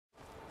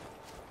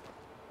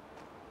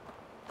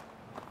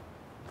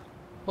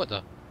What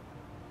the?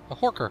 A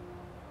hooker.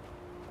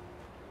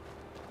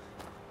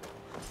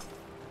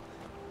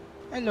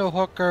 Hello,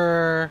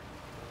 hooker.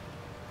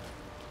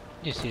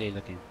 You see they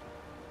looking.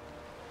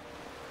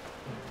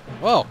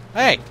 Whoa!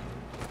 Hey!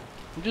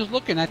 I'm just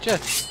looking at you.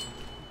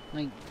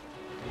 Like,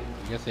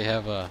 I guess they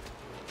have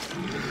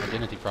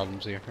identity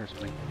problems here or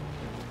something.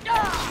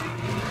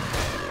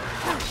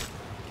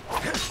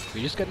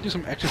 We just gotta do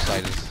some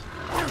exercises.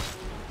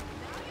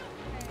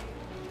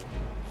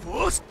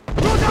 Go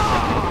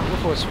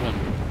for a swim.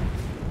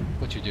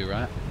 What you do,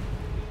 right?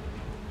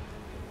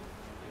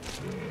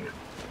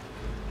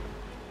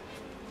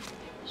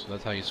 So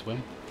that's how you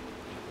swim?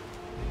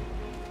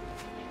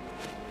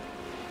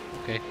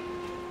 Okay.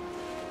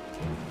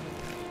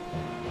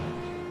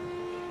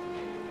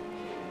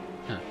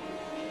 Huh.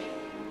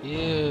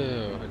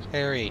 Ew, it's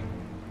hairy.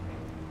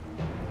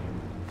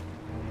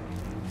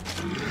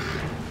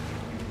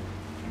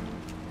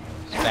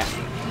 It's fat.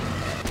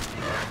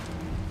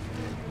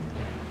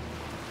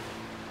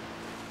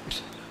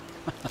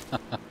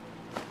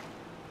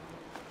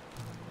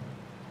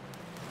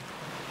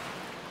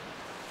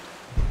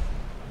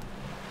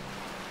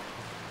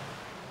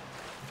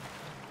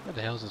 What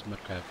the hell is this mud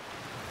crab?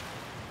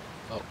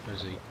 Oh,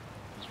 there's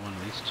one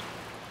at least.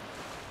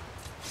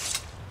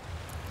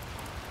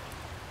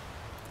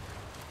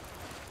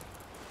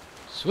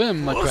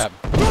 Swim, mud crab!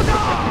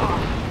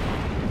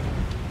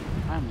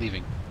 I'm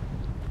leaving.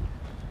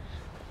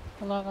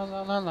 La la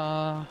la la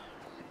la.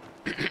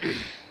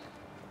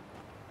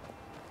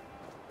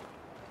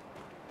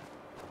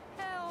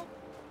 Help!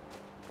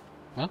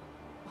 Huh?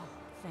 Oh,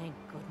 thank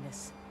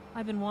goodness.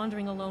 I've been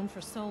wandering alone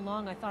for so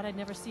long, I thought I'd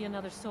never see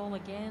another soul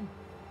again.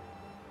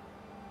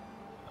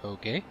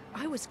 Okay.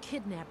 I was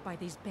kidnapped by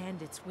these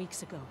bandits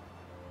weeks ago.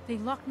 They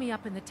locked me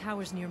up in the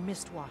towers near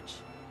Mistwatch.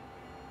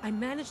 I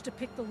managed to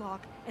pick the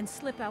lock and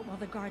slip out while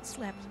the guards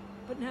slept,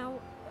 but now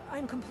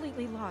I'm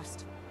completely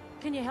lost.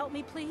 Can you help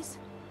me, please?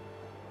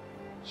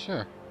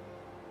 Sure.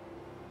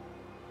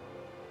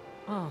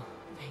 Oh,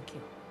 thank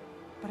you.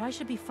 But I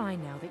should be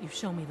fine now that you've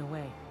shown me the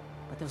way.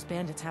 But those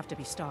bandits have to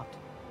be stopped.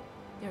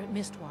 They're at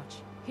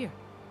Mistwatch. Here,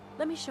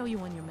 let me show you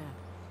on your map.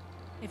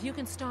 If you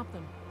can stop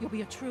them, you'll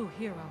be a true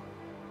hero.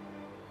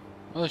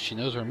 Well, she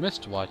knows where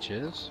Mistwatch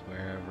is,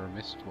 wherever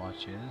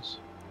Mistwatch is.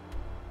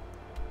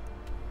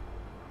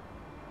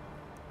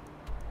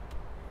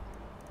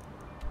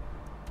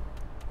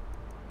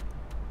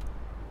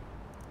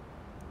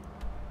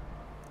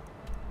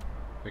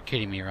 You're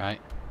kidding me, right?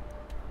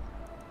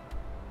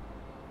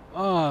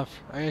 Oh,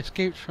 I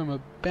escaped from a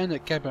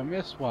bandit camp at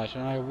Mistwatch,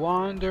 and I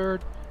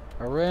wandered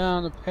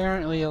around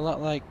apparently a lot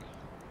like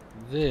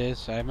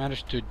this. I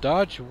managed to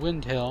dodge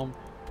Windhelm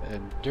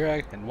and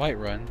drag and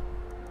Whiterun.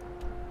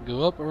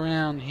 Go up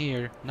around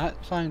here,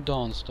 not find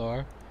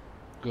Dawnstar.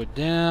 Go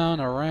down,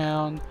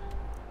 around,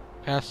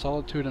 past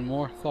Solitude and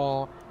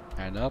Morthal,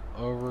 and up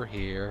over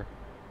here.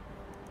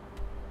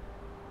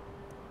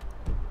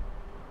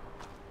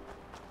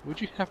 Would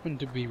you happen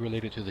to be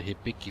related to the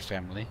Hibiki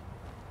family?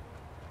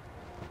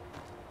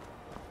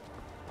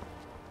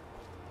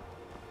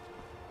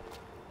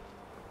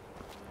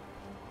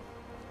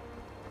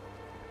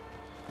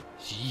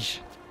 Sheesh.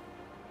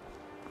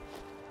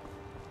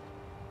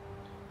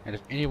 And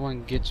if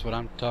anyone gets what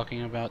I'm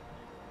talking about,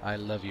 I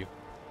love you.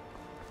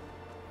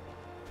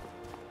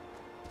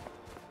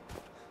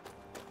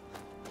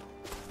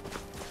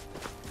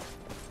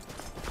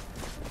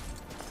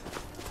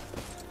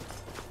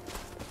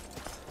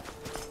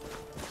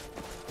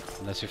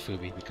 Unless you're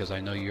Fubi, because I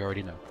know you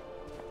already know.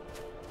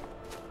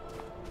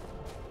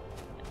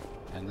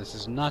 And this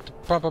is not the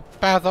proper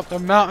path up the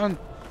mountain!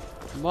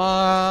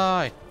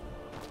 Why?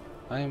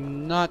 I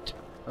am not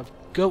a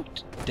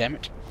goat, damn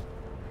it.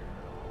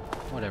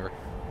 Whatever.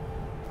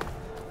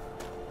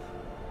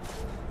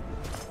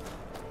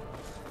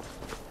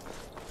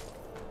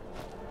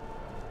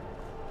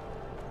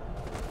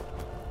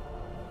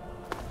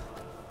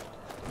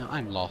 No,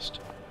 I'm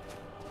lost.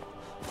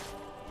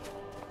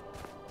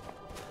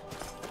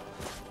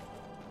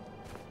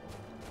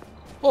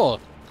 Oh!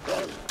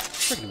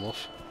 Freaking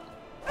wolf.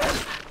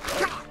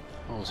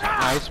 Oh, it's a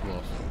nice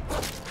wolf.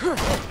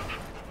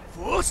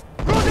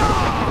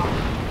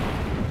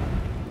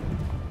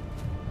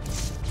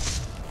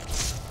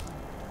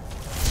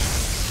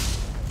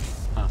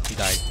 Huh, he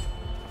died.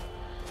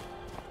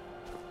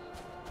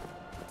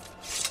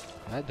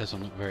 That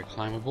doesn't look very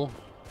climbable.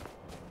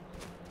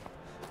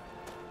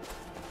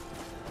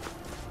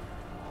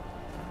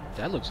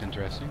 That looks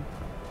interesting.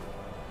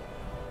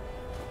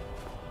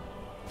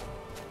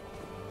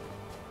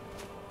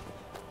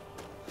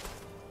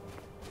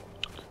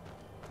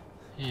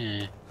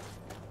 Yeah.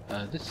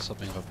 This is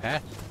something of a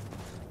path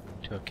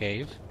to a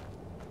cave.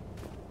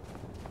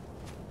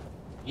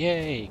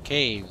 Yay,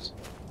 caves!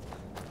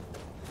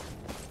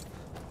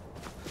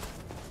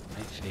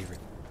 My favorite.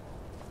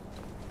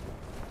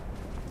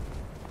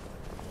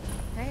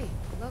 Hey,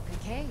 look, a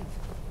cave.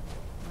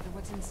 Wonder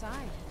what's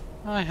inside.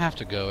 I have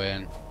to go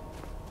in.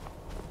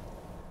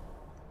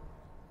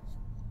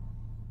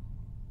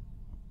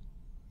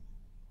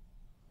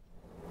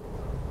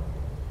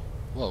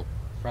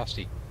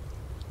 frosty.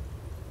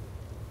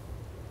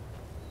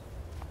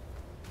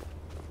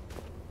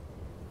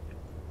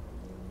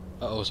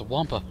 Uh-oh, it's a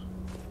Wampa.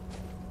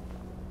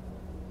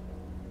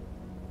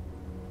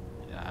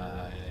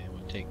 I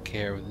will take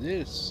care of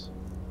this.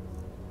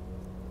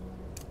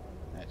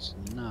 That's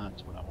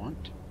not what I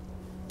want.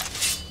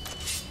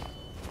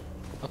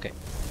 Okay.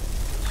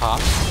 Hop.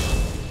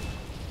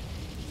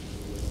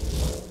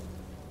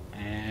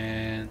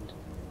 And...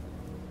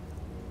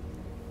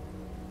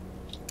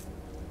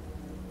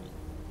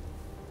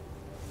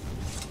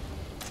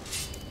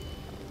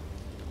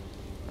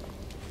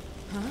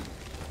 Huh?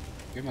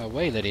 You're my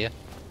way, Lydia.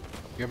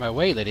 You're my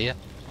way, Lydia.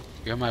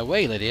 You're my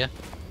way, Lydia.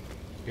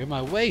 You're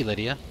my way,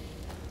 Lydia.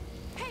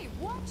 Hey,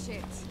 watch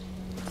it!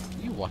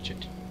 You watch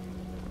it.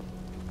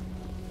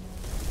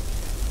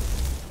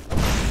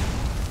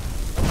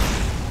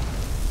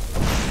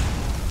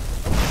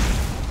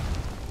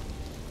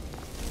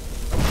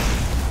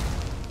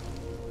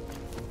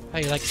 How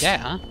you like that,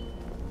 huh?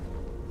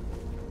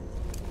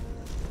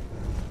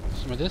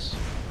 Some of this?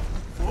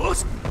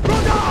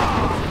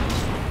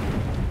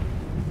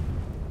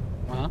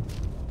 Uh-huh.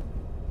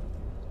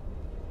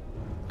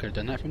 Could have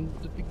done that from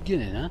the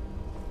beginning, huh?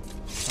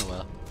 Oh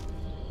well.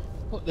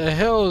 What the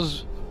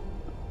hell's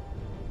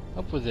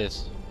up with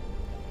this?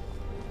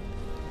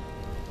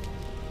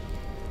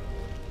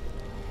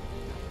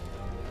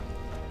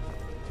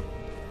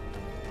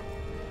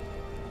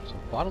 It's a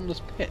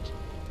bottomless pit.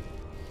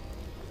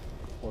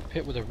 Or a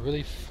pit with a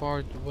really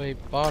far away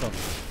bottom.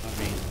 I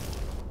mean...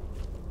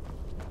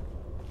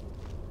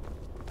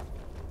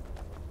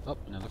 Oh,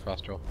 another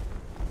frost troll.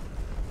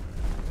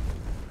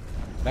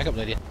 Back up,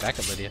 Lydia. Back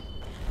up, Lydia.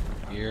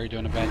 You're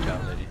doing a bad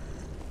job, Lydia.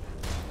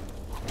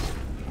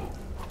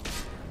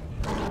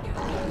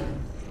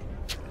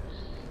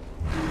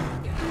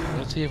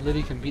 Let's see if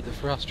Lydia can beat the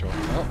frost troll.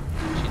 Oh,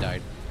 she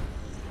died.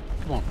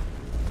 Come on.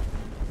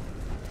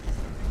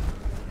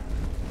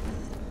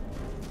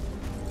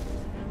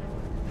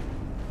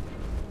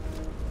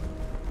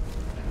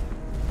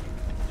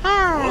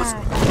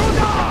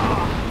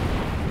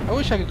 I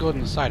wish I could go on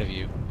the side of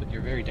you, but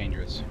you're very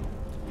dangerous.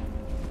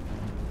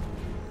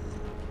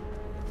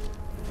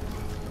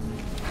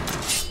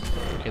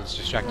 Okay, let's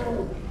distract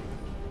him.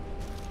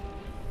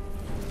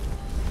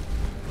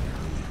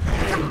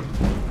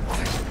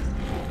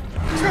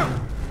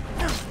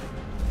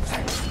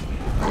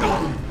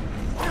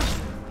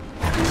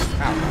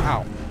 Ow,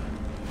 ow.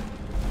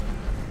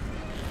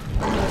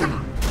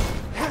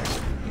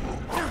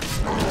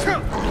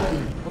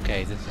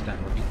 Okay, this is not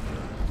working.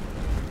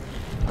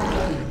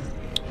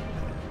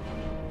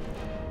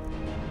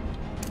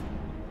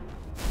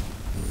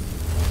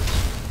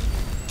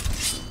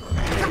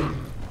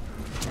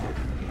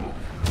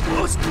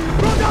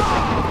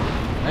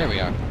 There we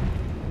are.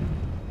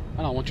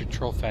 I don't want your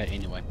troll fat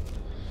anyway.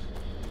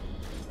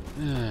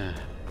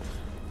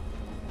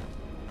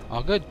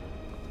 All good?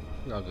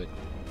 We're all good.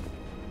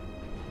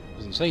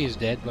 Doesn't say he's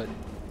dead, but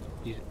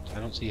I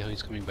don't see how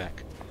he's coming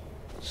back.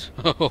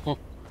 So,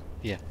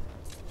 yeah.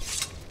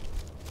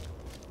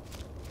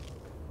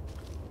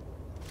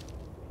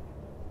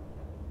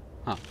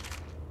 Huh.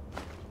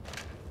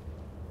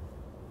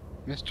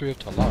 Mystery of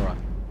Talara.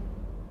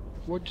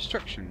 Word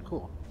destruction,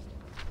 cool.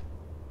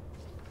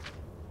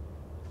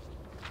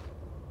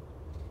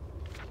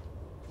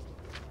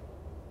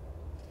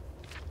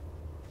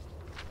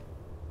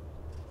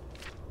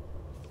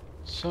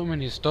 So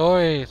many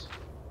stories.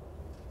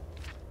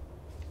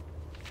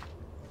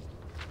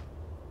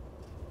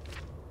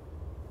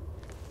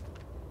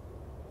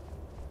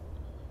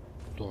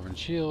 Dwarven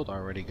shield, I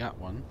already got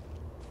one.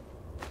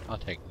 I'll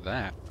take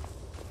that.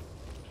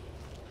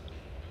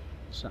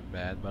 It's not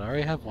bad, but I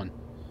already have one.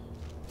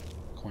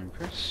 Coin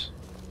purse.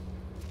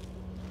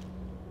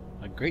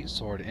 A great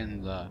sword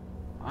in the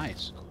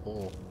ice.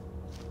 Cool.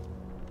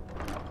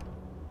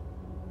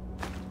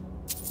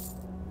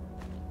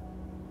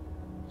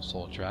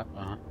 Soul trap,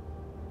 I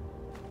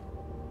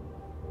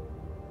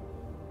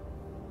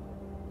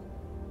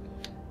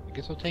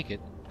guess I'll take it.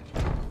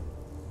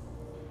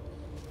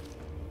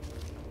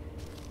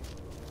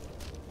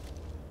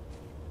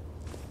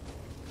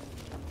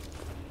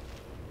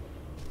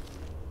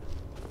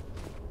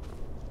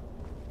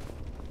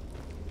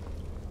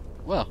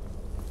 Well,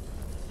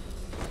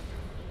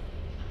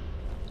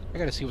 I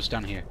gotta see what's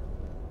down here.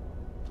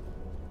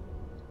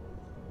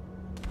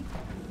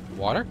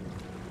 Water?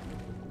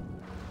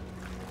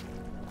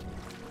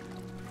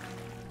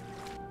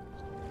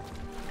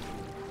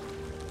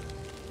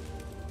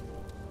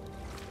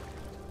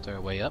 Is there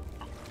a way up?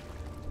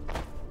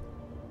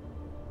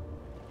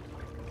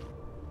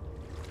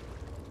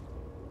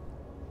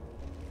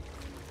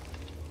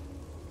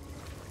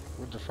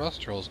 Where'd the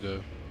frost trolls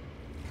go?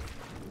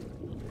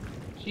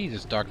 Jeez,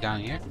 it's dark down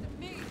here.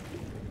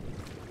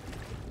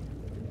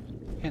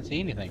 Can't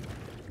see anything.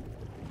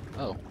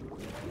 Oh.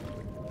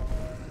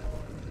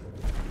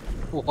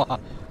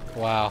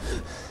 Wow.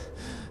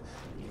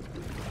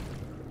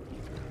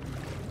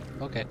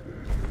 Okay.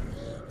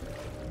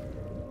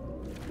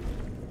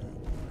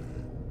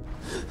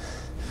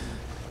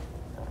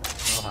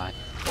 Oh, hi.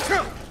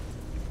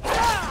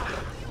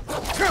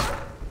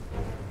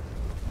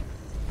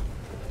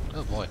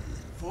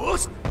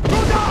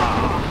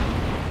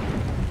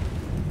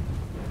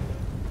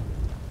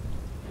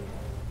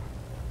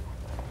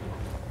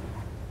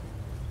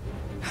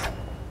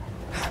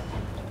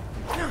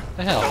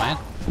 The hell, man?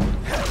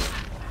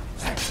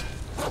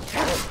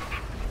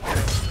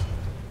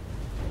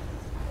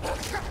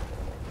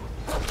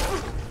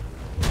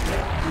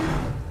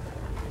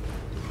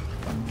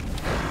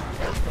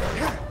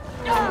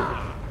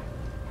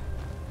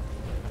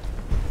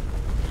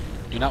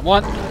 Do not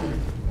want.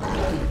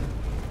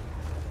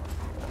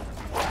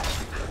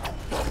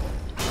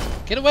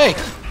 Get away!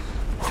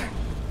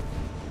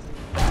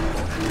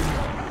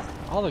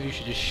 All of you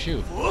should just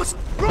shoot.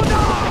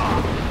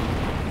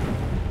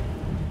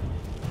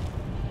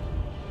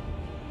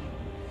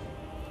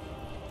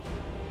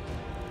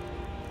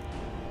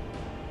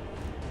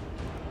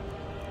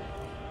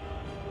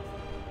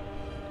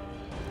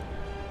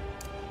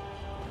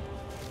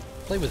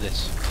 Play with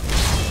this.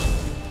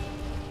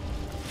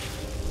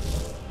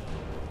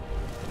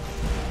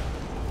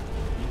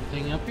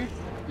 Anything up here?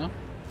 No?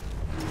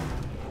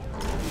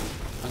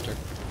 Hunter.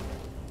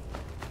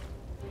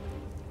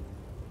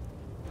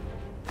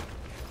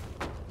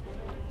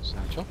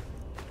 Satchel.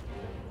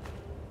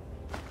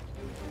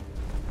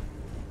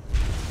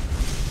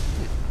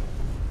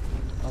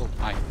 Oh,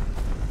 hi.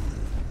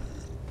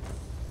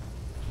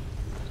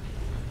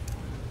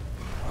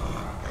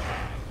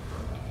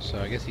 So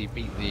I guess he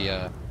beat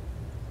the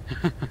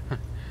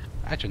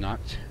Astronaut.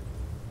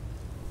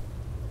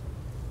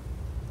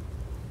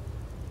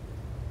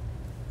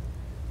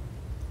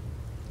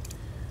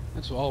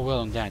 That's all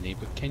well and dandy,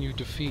 but can you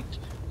defeat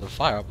the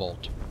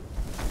Firebolt?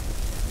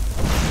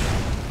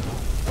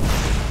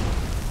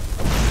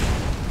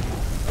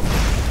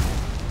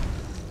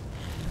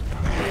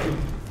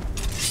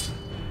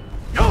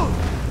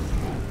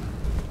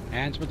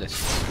 Hands with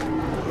this.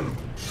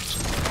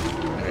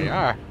 There you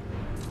are.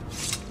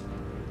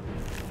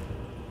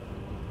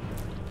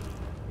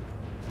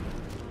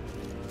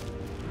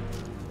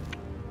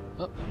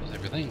 Oh, that was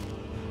everything.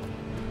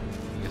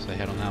 I guess I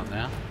head on out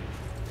now.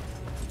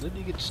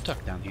 Lydia gets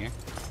stuck down here.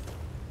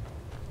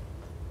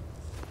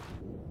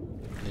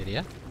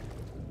 Lydia?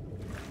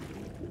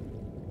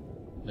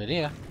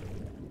 Lydia?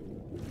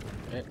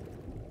 There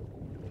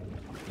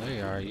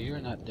you are. You're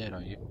not dead,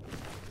 are you?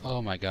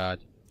 Oh my god.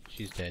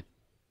 She's dead.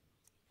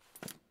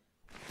 I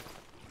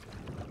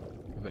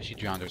bet she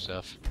drowned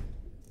herself.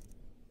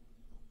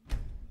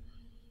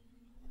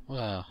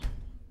 Well.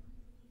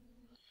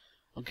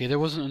 Okay, there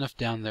wasn't enough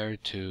down there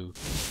to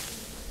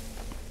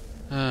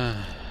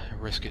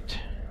risk it.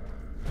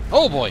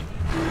 Oh boy!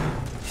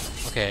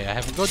 Okay, I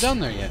haven't gone down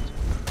there yet.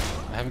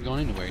 I haven't gone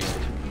anywhere yet.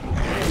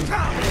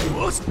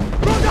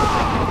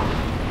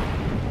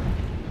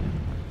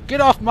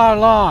 Get off my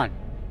lawn!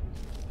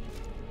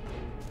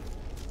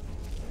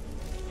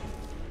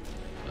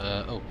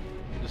 Oh,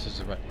 this is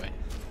the right way.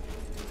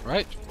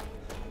 Right?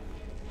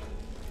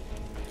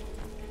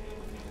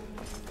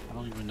 I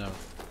don't even know.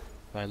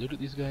 Have I looted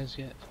these guys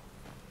yet?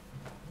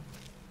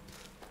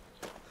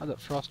 How'd that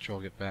frost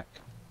troll get back?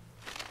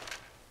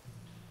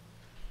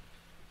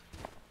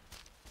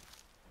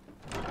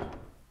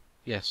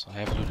 Yes, I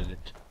have looted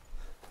it.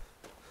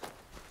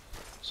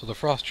 So the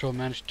frost troll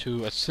managed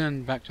to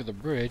ascend back to the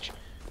bridge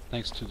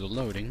thanks to the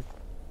loading.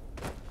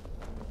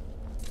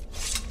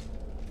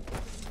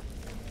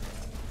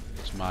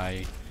 It's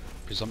my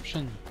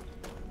presumption.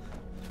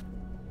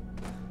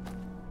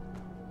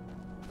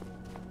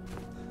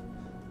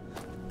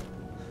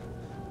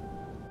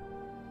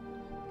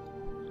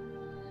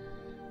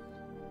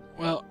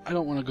 Well, I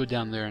don't want to go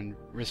down there and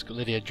risk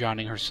Lydia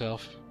drowning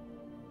herself.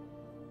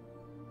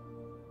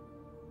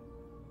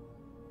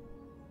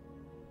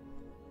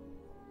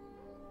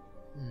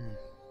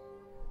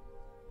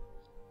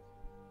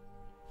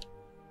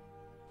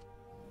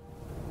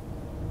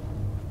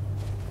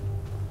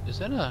 Is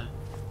that a...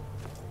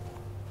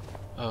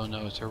 Oh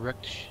no, it's a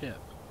wrecked ship.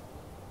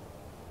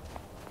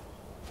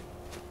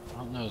 I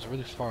don't know, it's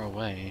really far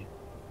away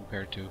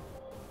compared to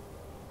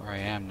where I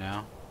am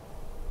now.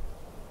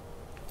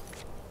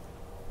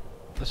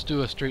 Let's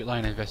do a straight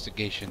line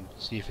investigation,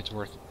 see if it's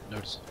worth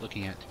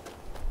looking at.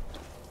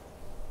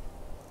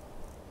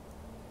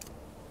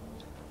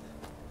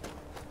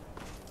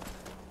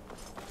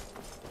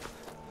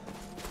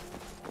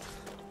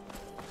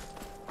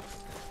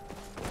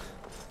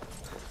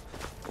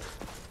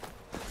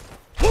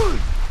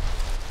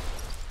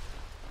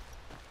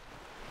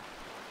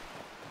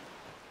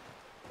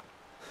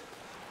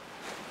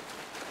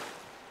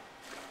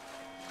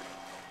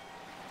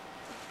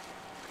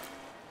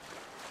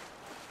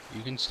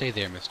 You can stay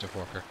there, Mr.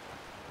 Forker.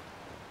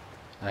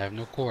 I have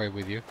no quarry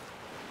with you.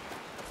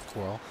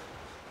 Quarrel.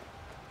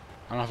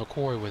 I don't have a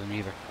quarry with him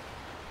either.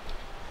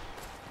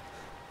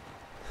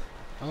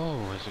 Oh,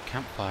 there's a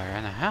campfire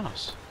and a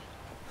house.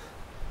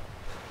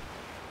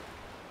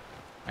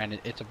 And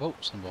it's a boat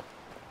symbol.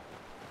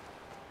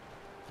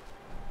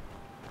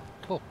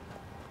 Cool.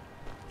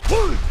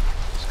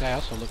 This guy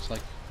also looks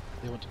like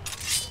they want to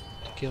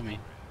kill me.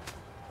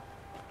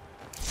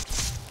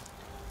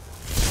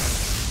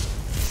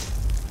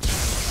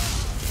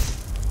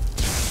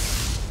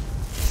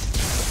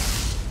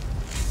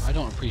 I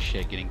don't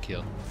appreciate getting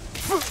killed.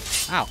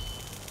 Ow!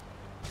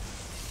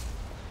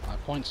 My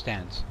point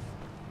stands.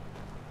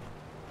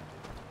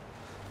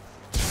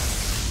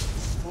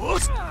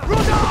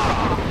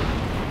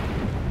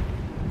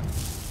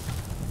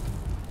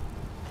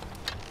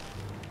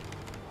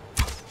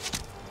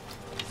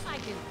 I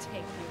didn't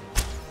take you.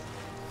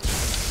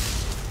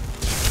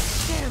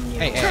 Damn you!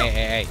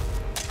 Hey!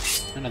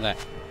 None of that.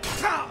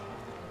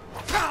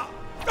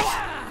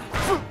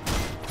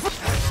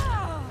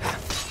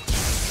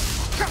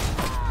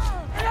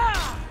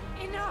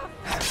 Enough!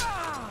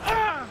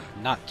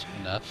 Not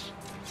enough.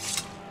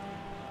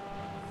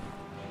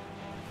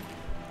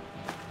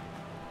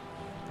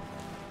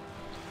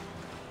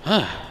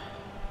 Huh.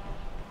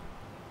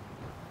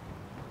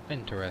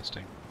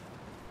 Interesting.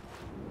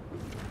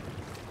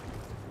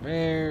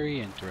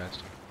 Very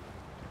interesting.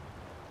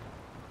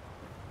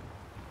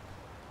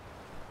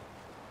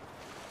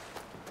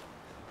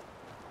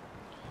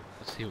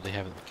 Let's see what they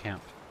have at the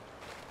camp.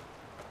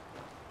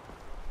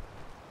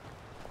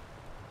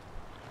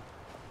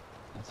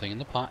 Nothing in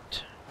the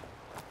pot.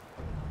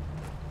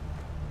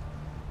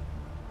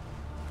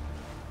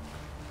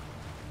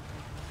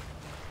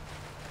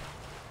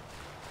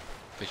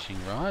 Fishing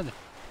rod.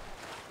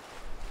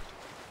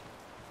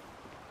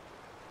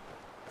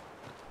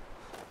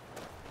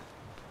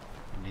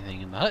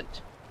 Anything in the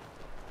hut?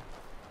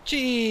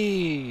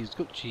 Cheese!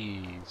 Goat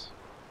cheese.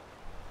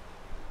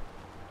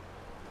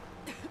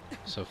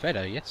 So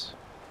feta, yes.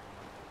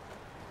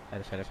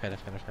 Feta.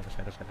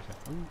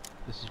 Ooh,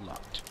 this is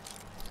locked.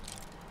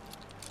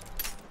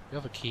 You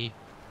have a key.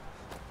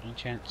 Any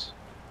chance?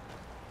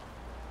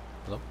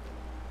 Hello?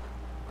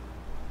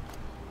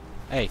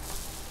 Hey!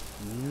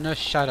 No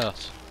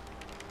shadows.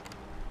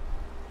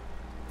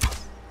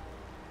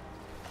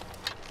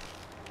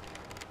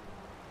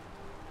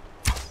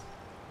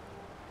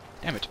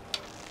 Damn it.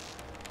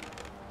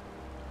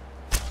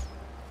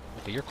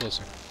 Okay, you're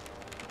closer.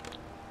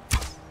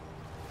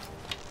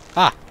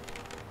 Ah!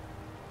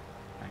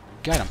 I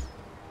got him.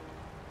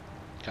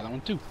 Got that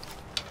one too.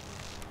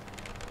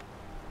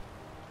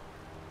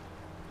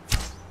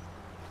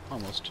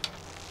 Almost.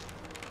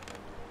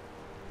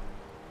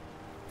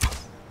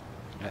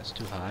 That's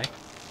too high.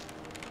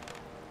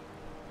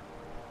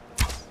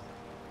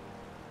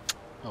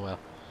 Oh well.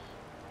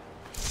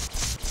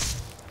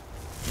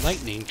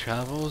 Lightning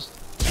travels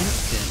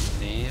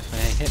instantly if I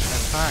hit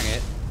the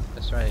target.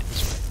 That's right,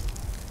 this way.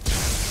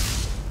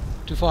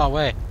 Too far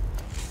away.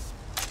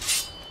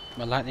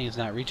 My lightning is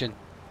not reaching.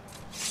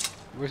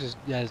 Where's this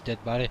guy's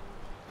dead body?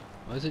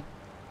 Was it?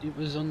 It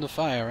was on the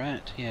fire,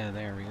 right? Yeah,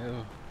 there we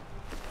go.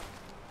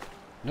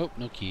 Nope,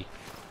 no key.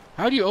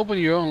 How do you open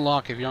your own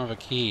lock if you don't have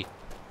a key?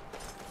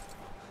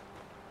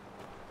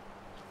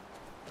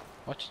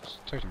 Watch,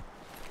 certain.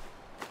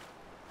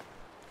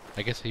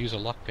 I guess they use a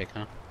lockpick,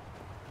 huh?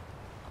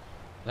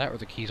 That or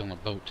the keys on the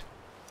boat.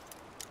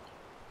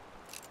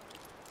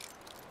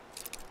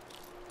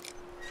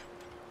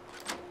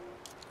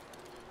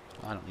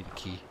 I don't need a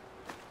key.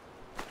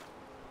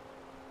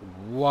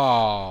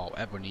 Wow,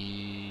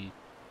 ebony.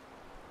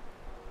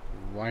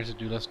 Why does it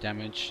do less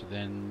damage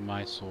than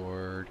my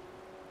sword?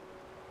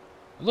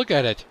 Look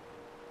at it!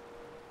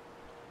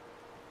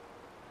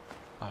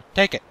 Oh,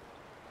 take it!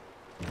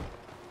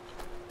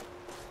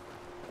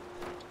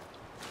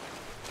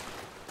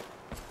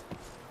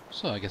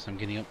 So I guess I'm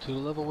getting up to the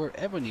level where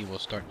ebony will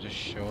start to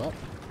show up.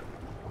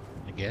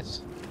 I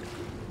guess.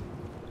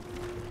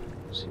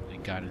 Let's see what they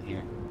got in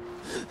here.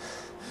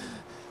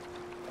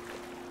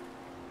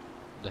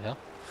 What the hell?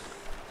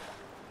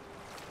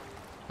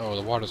 Oh,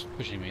 the water's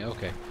pushing me,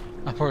 okay.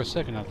 For a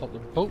second I thought the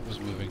boat was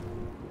moving.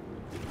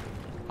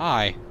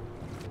 Hi!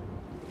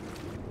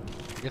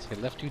 I guess I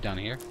left you down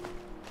here.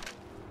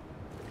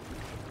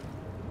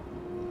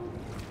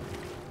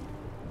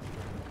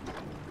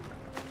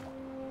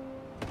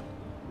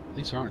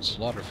 These aren't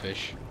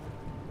slaughterfish.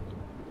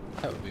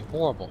 That would be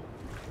horrible.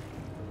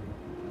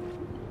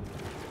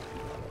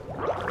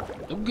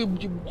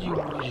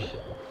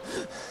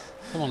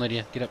 Come on,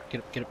 Lydia. Get up, get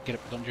up, get up, get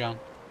up. Don't drown.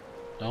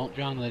 Don't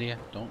drown, Lydia.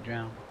 Don't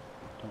drown.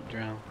 Don't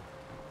drown.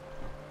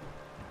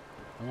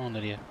 Come on,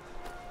 Lydia.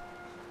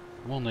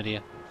 Come on,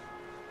 Lydia.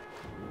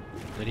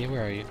 Lydia,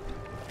 where are you?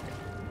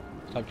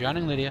 Stop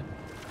drowning, Lydia.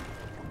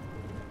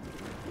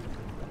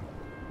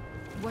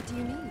 What do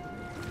you need?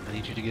 I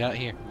need you to get out of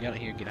here. Get out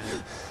of here. Get out of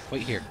here.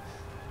 Wait here.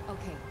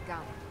 Okay,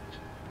 got it.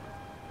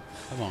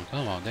 Come on,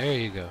 come on. There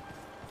you go.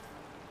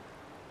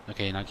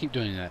 Okay, now keep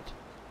doing that.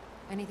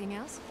 Anything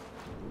else?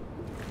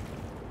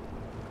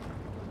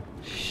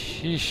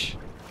 Sheesh.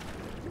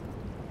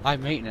 High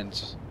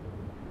maintenance.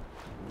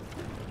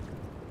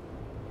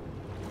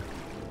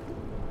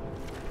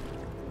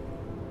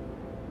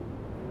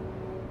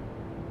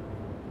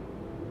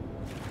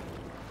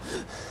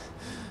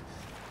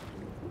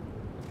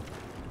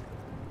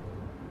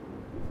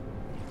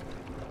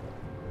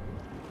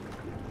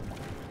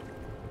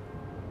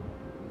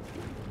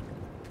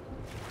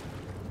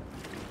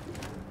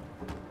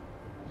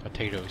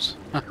 Potatoes.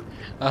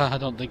 I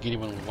don't think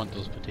anyone would want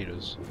those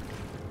potatoes.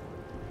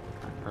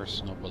 My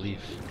personal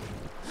belief.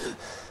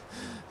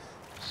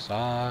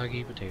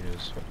 Soggy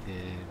potatoes.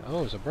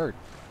 Oh, it's a bird.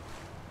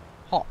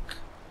 Hawk.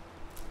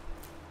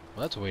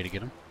 Well, that's a way to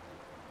get him.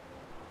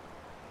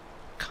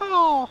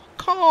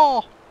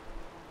 call!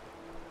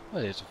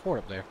 Oh, there's a fort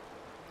up there.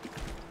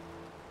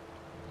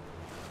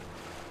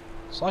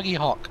 Soggy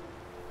Hawk.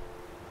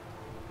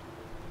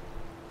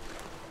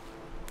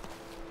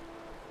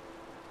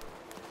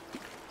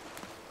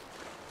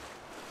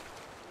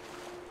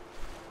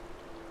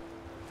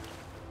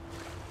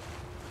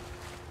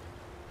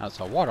 That's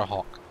a water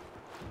hawk.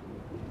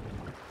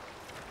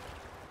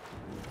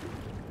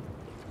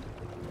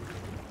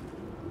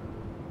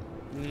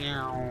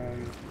 Meow.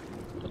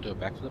 I'll do a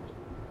backflip.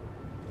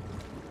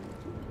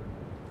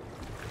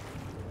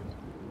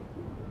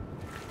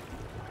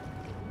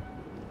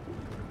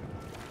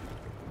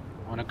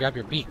 I wanna grab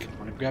your beak. I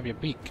wanna grab your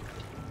beak.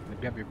 I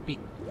wanna grab your beak.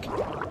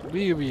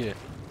 Baby.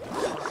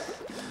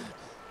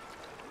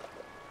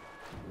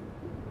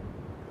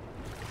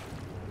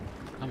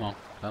 Come on,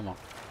 come on.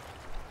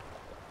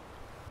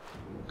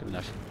 Good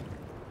enough.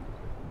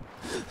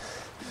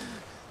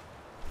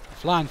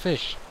 Flying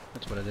fish.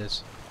 That's what it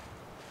is.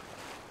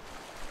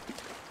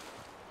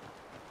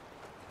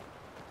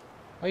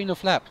 Why you no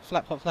flap?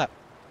 Flap, flap, flap.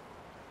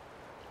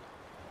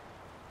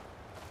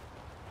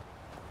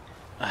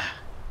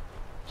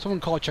 Someone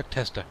call Chuck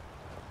Testa.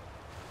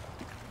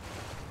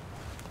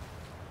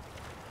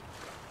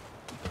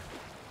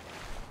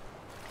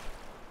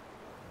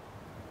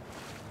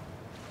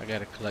 I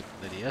gotta collect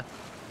Lydia.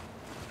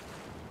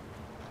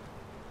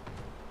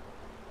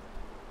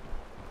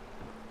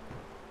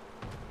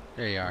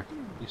 There you are.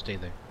 You stay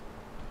there.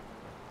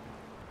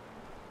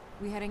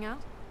 We heading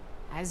out?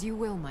 As you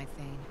will, my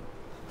Thane.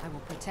 I will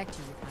protect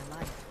you with my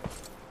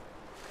life.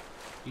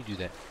 You do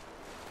that.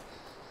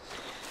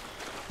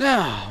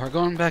 Now, we're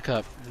going back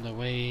up the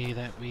way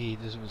that we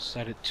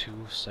decided to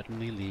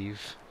suddenly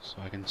leave,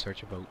 so I can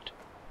search a boat.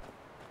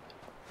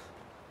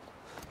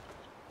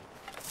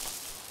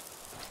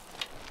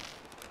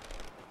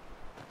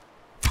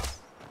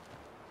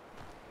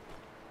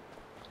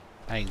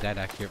 I ain't that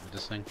accurate with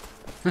this thing.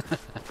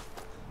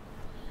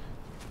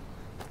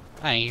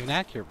 I ain't even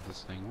accurate with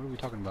this thing. What are we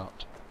talking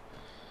about?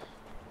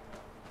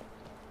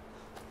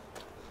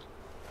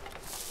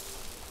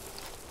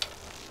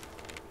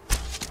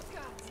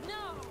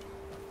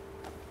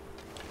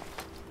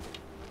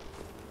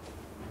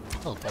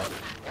 Oh, boy.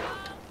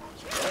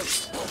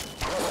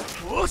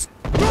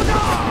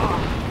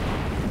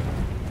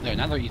 There,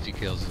 now they're easy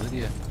kills,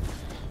 Lydia.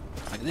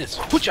 Like this.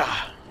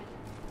 Hoocha!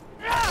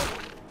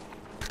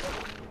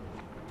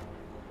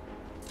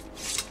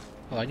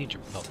 Oh, I need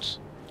your pelts.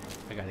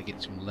 I gotta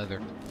get some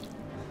leather.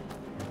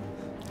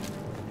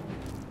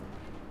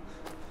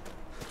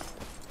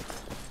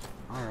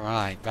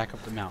 Alright, back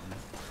up the mountain.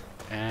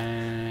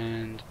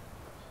 And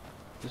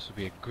this would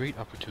be a great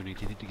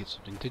opportunity to get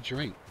something to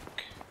drink.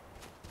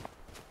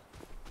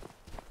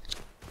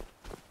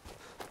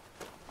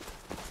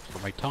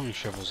 My tongue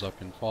shrivels up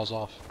and falls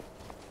off.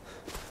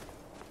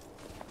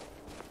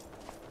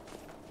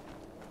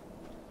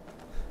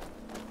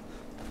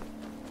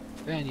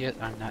 And yet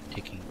I'm not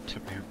taking it,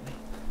 apparently.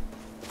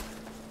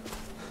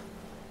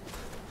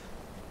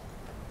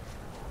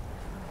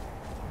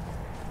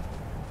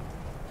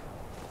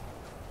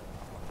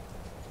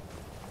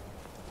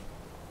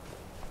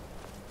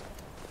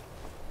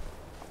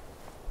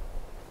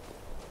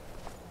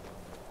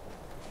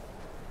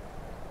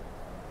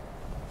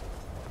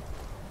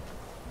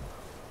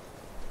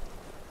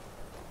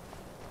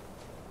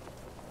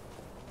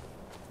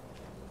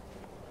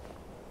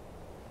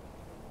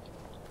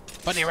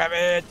 Bunny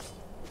rabbit!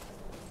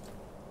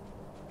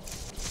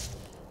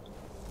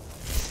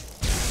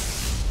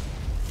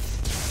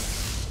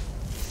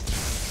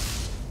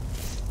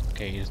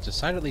 Okay, it's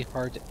decidedly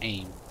hard to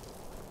aim.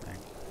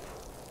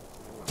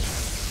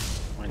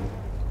 When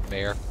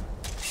bear.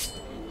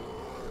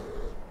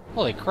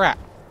 Holy crap!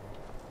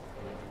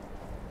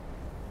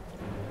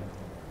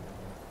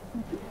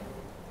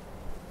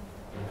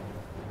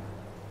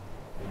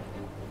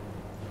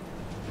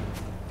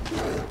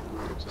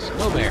 It's a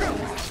snow bear.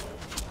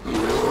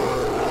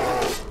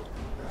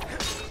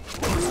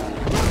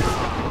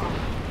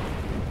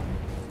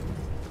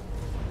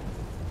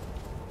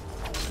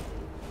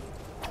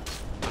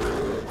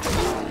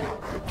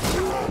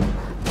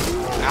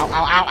 Ow,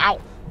 ow, ow!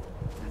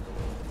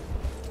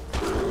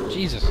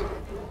 Jesus.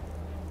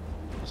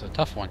 That's a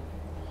tough one.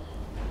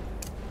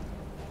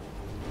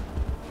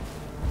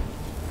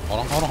 Hold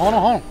on, hold on, hold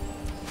on, hold on!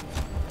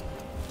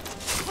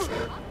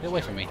 Get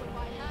away from me.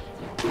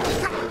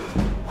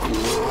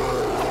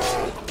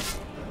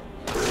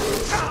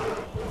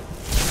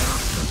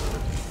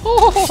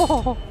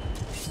 Oh!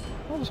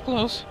 That was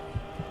close.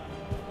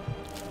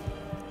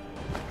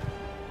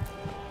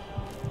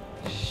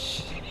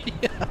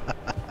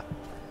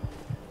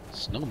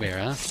 Snow bear,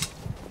 huh?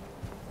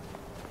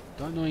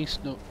 Don't know any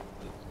snow.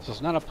 So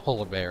it's not a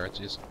polar bear. It's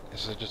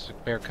just a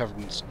bear covered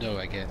in snow,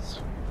 I guess.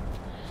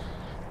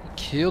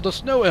 Killed a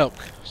snow elk,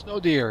 snow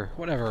deer,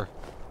 whatever.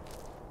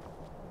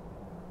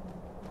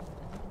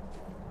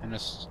 And a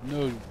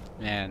snow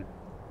man.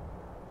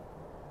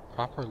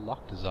 Proper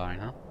lock design,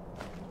 huh?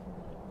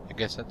 I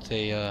guess that's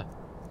a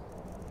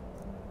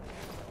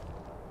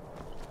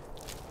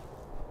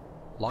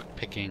lock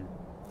picking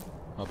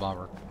A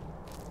bobber.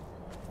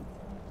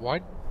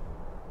 Why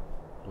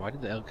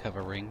did the elk have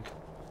a ring?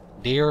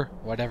 Deer?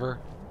 Whatever.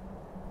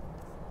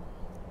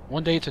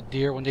 One day it's a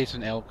deer, one day it's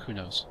an elk, who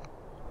knows.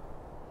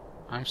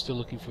 I'm still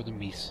looking for the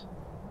meese.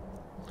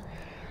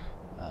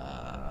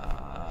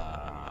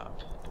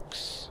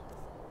 Books.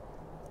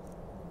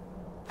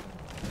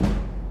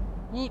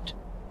 Woot!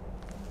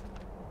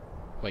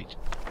 Wait,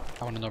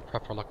 I want to know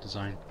proper lock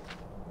design.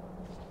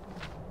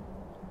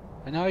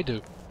 And now I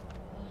do.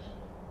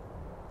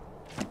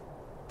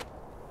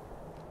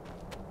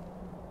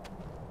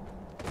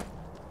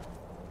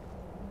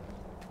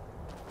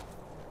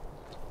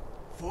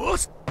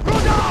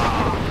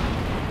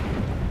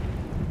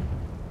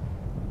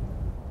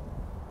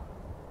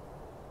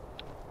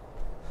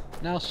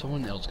 Now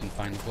someone else can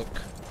find the book.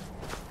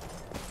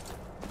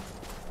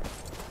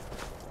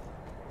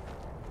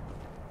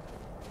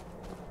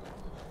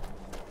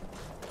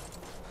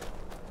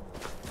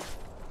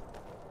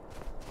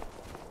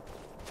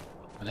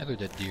 Another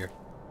dead deer.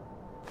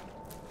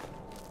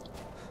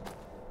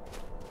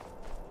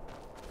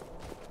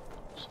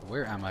 So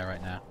where am I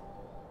right now?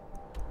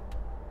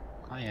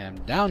 I am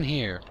down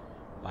here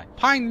by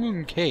Pine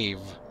Moon Cave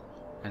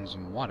and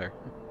some water.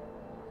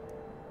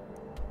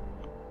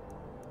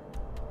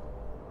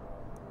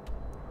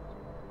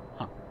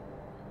 Huh.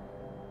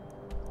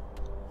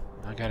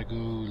 I gotta go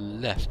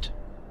left.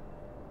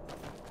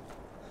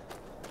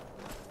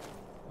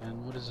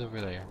 And what is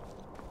over there?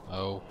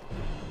 Oh,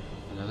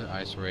 another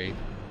ice raid.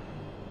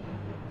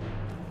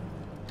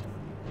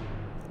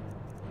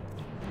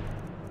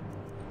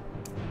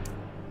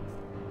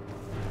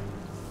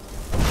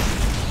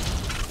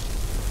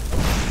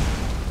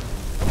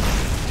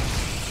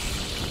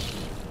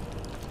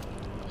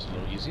 It's a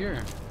little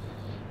easier.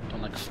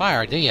 Don't like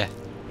fire, do ya?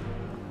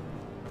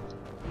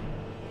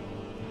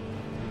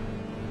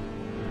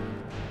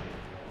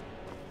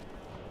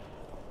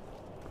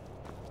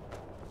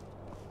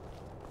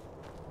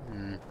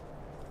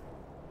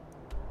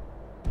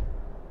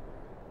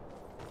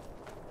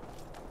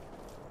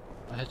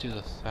 I had to do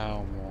the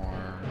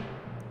Thalmor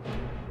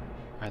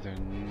either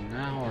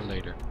now or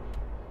later.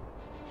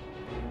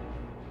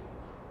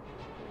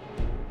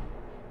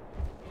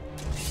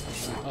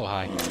 Oh,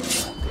 hi.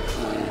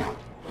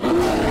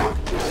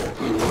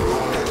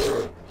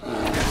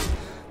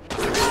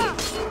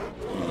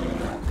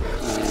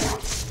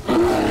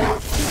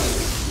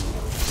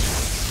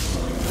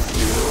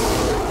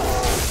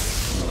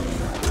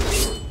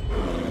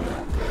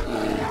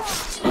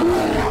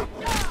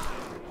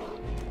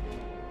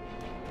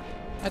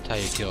 That's how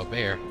you kill a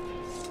bear.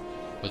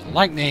 With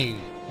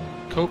lightning!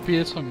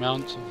 Copious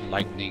amounts of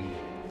lightning.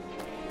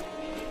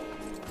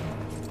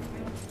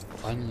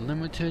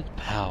 Unlimited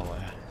power.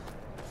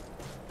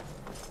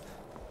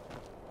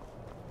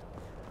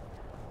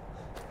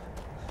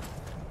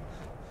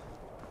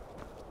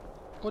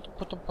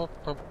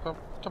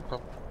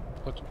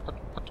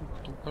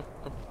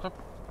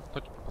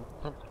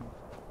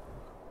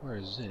 Where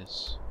is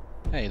this?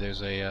 Hey,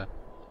 there's a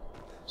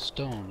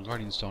stone,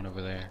 guardian stone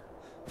over there.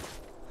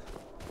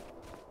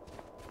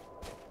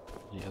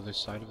 The other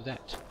side of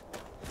that.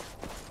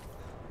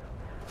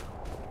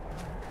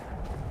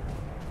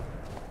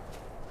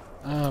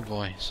 Oh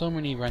boy, so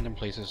many random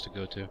places to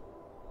go to.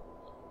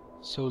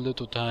 So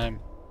little time.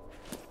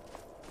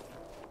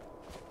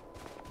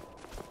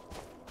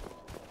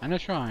 And a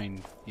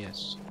shrine,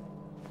 yes.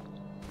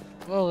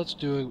 Well, let's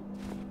do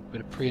a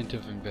bit of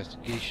preemptive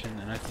investigation,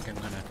 and I think I'm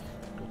gonna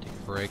go take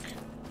a break.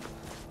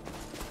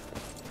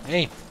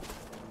 Hey!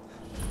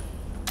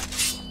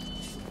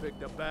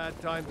 Picked a bad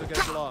time to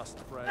get lost,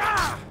 friend.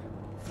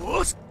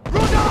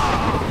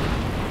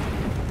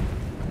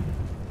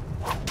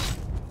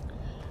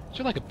 Is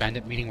there like a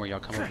bandit meeting where y'all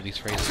come up with these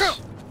phrases?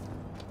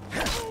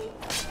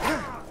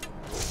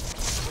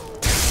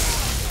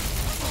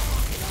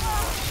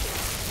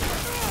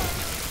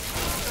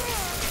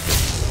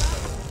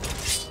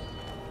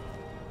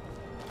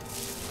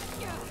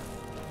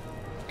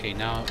 Okay,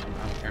 now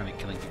I'm apparently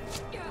killing you.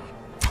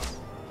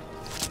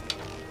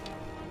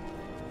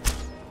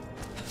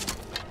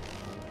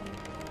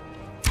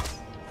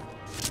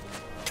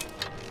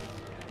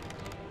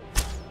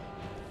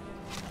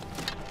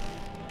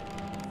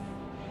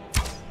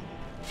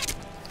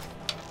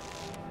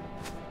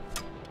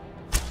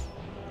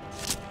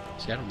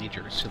 See, I don't need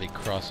your silly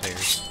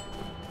crosshairs.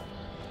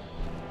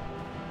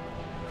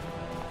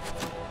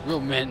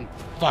 Real men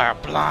fire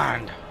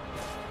blind.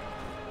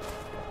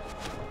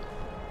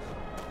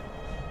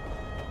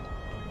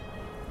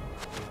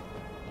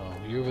 Oh,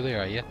 you over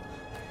there, are you?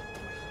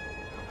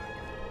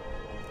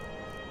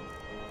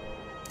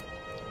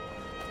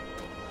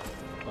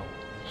 Oh,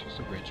 it's just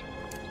a bridge.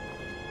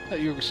 Thought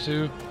you were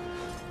Sue.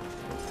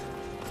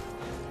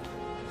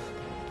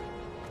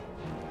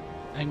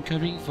 I'm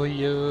coming for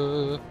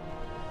you.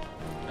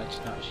 That's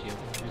not a shield.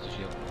 Here's a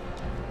shield.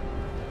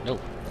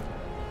 Nope.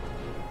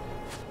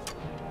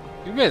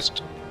 You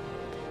missed!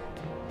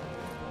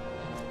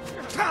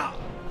 Ow.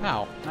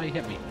 Now you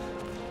hit me.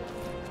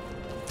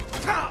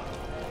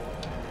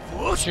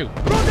 Shoot.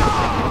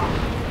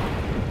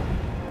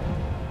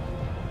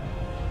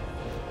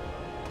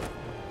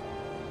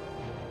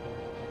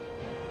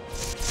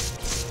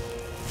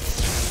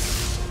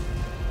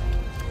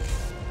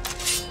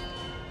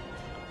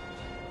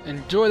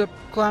 enjoy the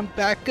climb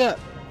back up,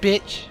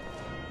 bitch.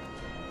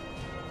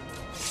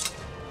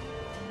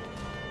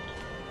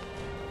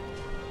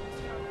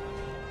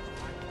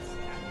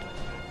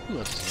 Who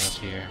else is left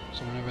here?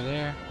 Someone over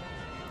there?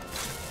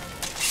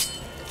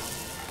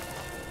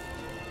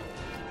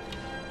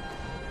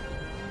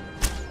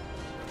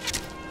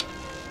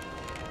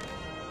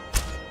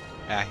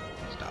 Ah,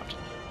 stopped.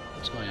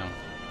 What's going on?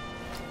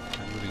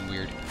 I'm moving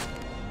weird.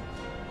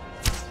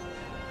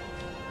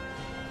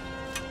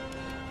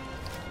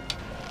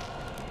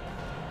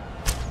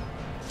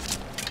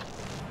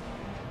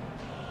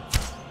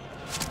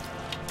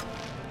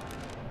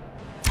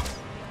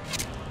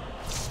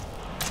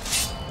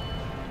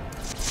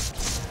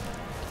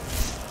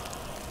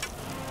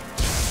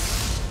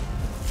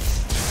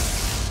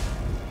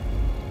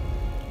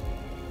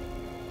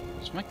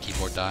 Is my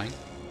keyboard dying?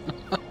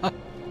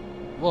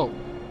 Whoa.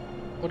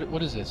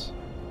 What is this?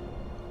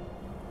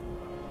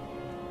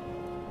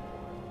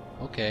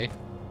 Okay.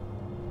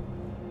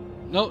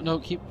 No,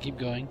 keep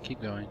going,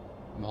 keep going.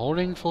 I'm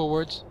holding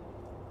forwards.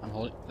 I'm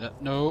holding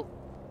no.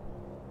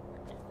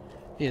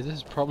 Yeah, this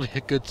is probably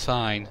a good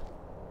sign.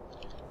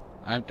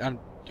 I'm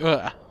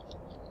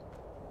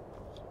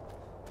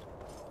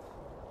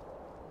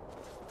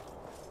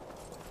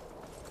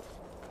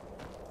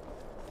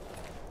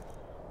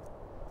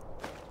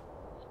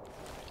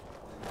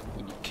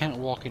When you can't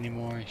walk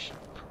anymore, you should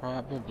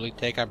probably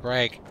take a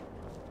break.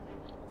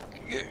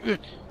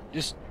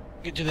 Just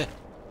get to the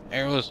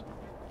arrows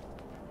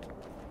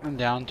and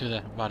down to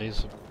the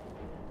bodies,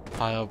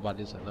 pile of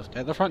bodies that left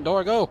at the front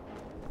door. Go!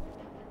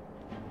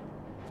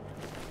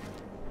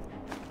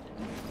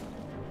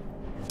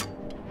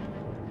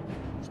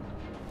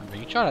 I'm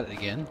being shot at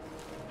again.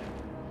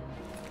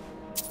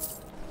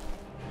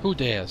 Who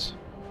dares?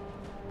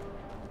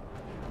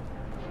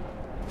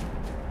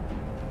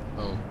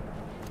 Oh.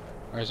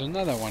 There's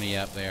another one of you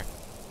up there.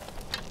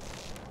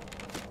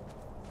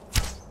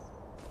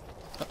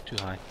 Oh, too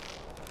high.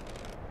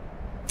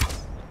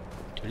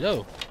 Too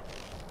low.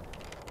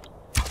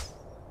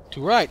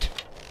 Too right.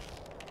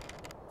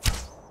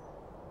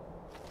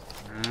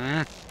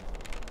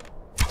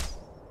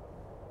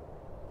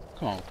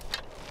 Come on.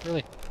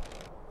 Really?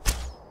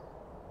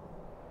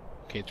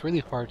 Okay, it's really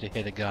hard to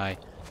hit a guy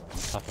on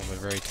top of a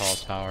very tall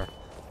tower.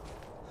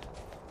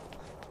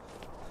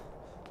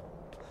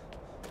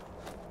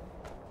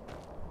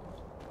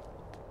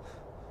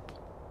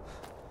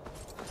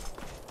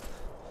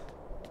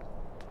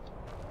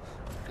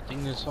 Good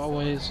thing there's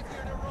always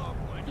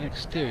an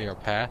exterior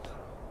path.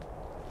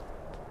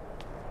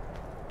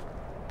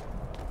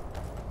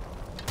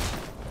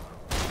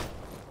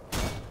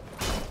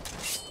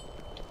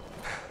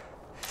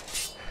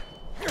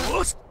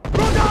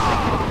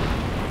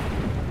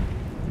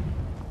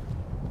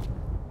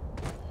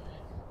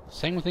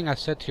 Same thing I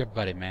said to your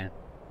buddy, man.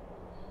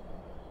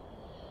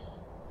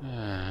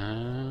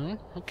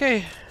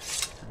 Okay.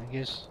 I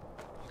guess,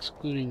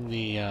 excluding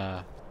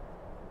the,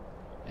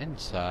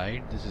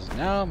 inside, this is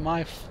now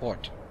my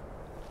fort.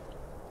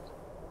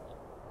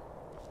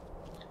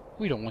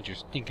 We don't want your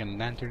stinking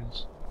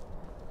lanterns.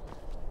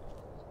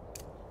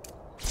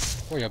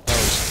 Or your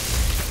bows.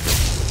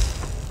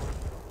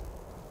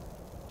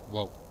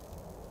 Whoa.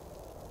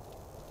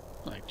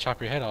 Like,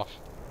 chop your head off.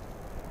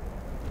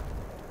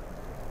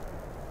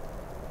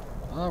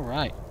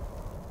 Alright.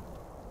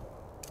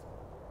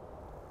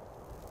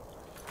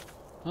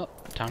 Well,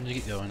 time to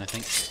get going, I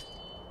think.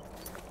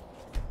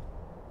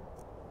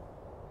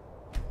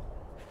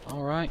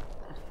 Alright.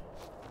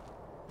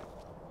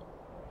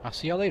 I'll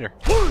see y'all later.